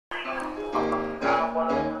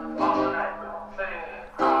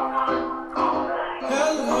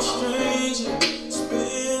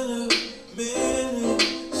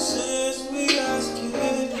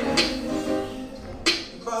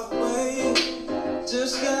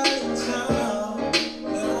Just got in town,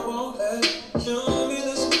 and I won't let show me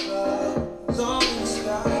this cloud, all in the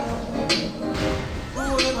sky.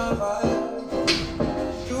 Ruin my vibe.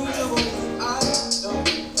 Usually I don't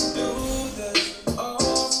do this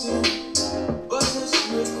often, but since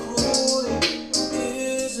you're recruiting, it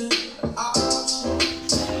isn't an option.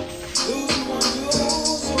 Losing one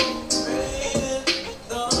usual, rain and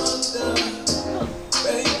thunder.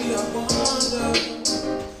 Baby, I wonder.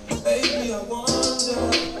 Baby, I wonder.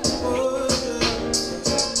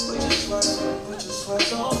 Put your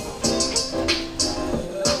sweat on me.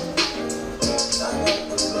 I got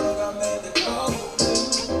the plug, I made the call for me.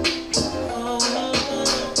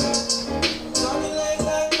 Tell me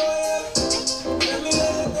like for you. Let me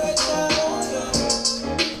lay a great time on you.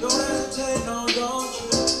 Don't hesitate, no, don't you?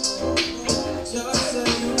 Just say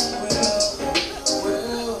you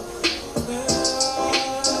will.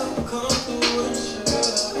 Come through and chill.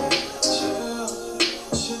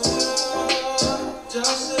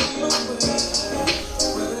 Just say you will.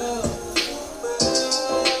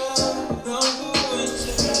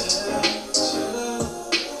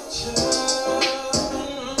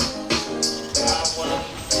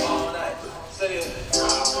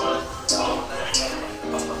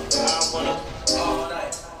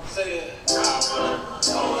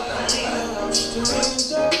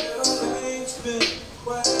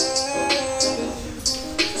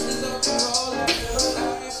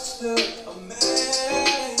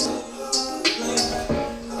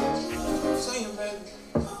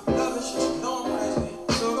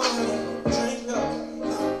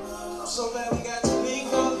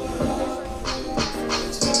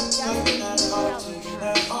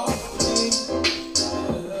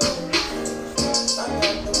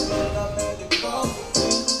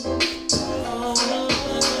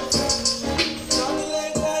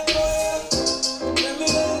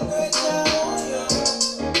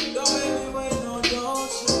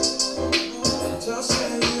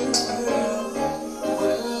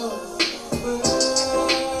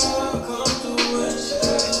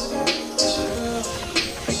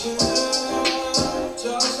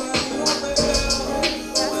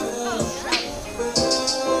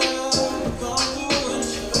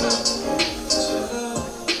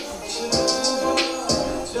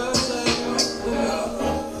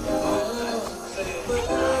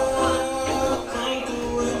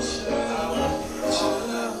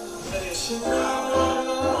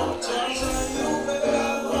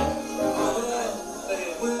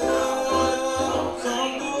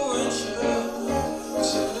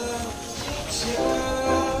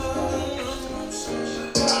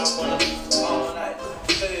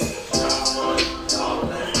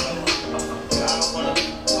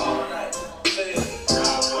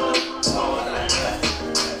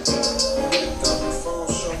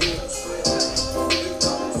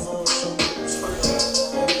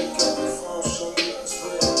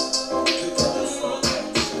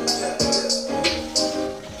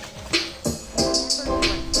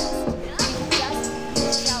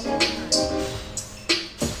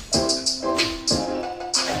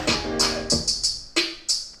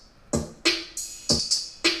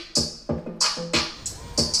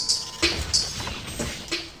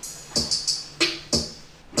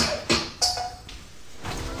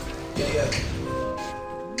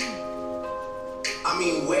 I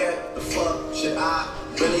mean, where the fuck should I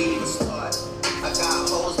really even start? I got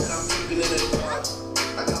hoes that I'm keeping in the dark.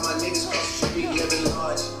 I got my niggas across the street living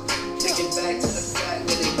large. Thinking back to the fact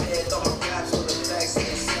that they dead, throw my raps on the facts and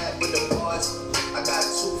they sat with the bars. I got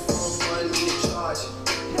 2 phones, one need to charge.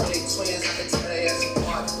 They twins, I can tell they ass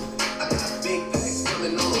apart. I got big packs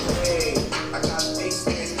coming on the way. I got big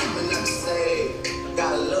stacks coming out to save.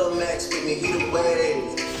 Got a little Max with me, he the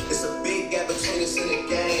wave. It's a big gap between us in the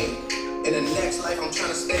game. In the next life, I'm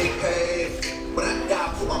tryna stay paid. When I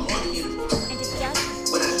die, put my money in the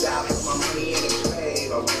grave. When I die, put my money in the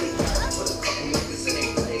grave. I really gotta put a couple niggas in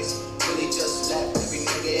their place. Really just slap every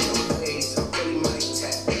nigga in the face. I really might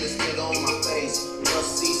tap this nigga on my face.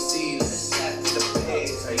 LCC, let's slap to the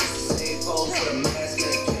face. I used to save hoes for the mask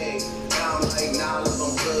and the cake. Now I'm like, nah, look,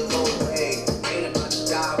 I'm good, go away. Ain't about to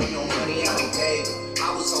die with no money out of gave.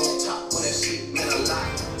 I was on top when that shit meant a lot.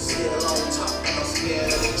 Still on top, I'm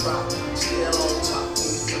scared of the drop. Still on top,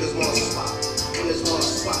 these niggas wanna swap. Niggas wanna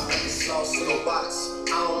swap like the sauce in a box.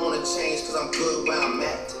 I don't wanna change cause I'm good where I'm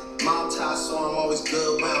at. Mob tie, so I'm always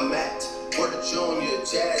good where I'm at. Word of Junior,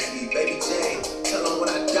 Jazzy, Baby J. Tell them what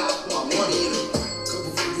I got, put my money in it.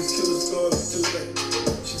 Couple figures, killer stars, too late.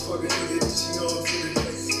 She fucking nigga, she on to the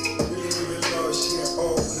place. Really living large, she ain't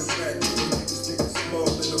all in the back. Niggas thinking small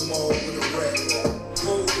in the mall with a rat.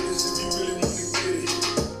 Go with us if you really wanna get it.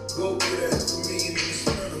 Go get that for me and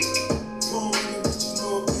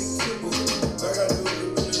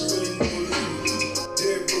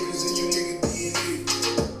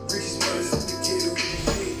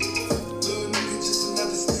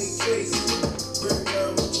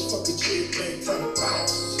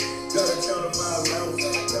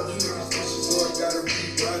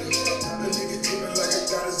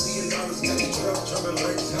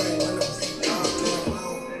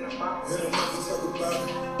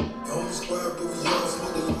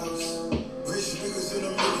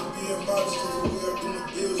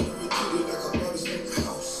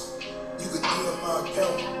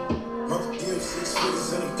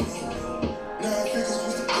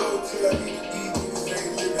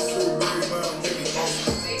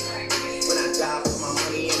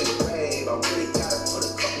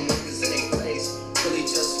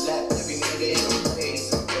nigga in a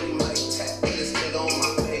place. I really might tap this nigga on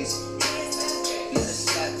my face. Let it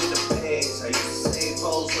slap to the face. I used to save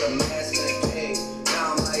hoes with a mask and a cake.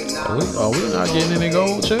 Now I'm like, nah. Are we not getting any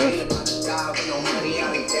gold, Chef? Ain't about to die with no money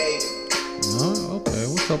I done gave. No, okay.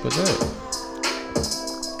 What's up with that?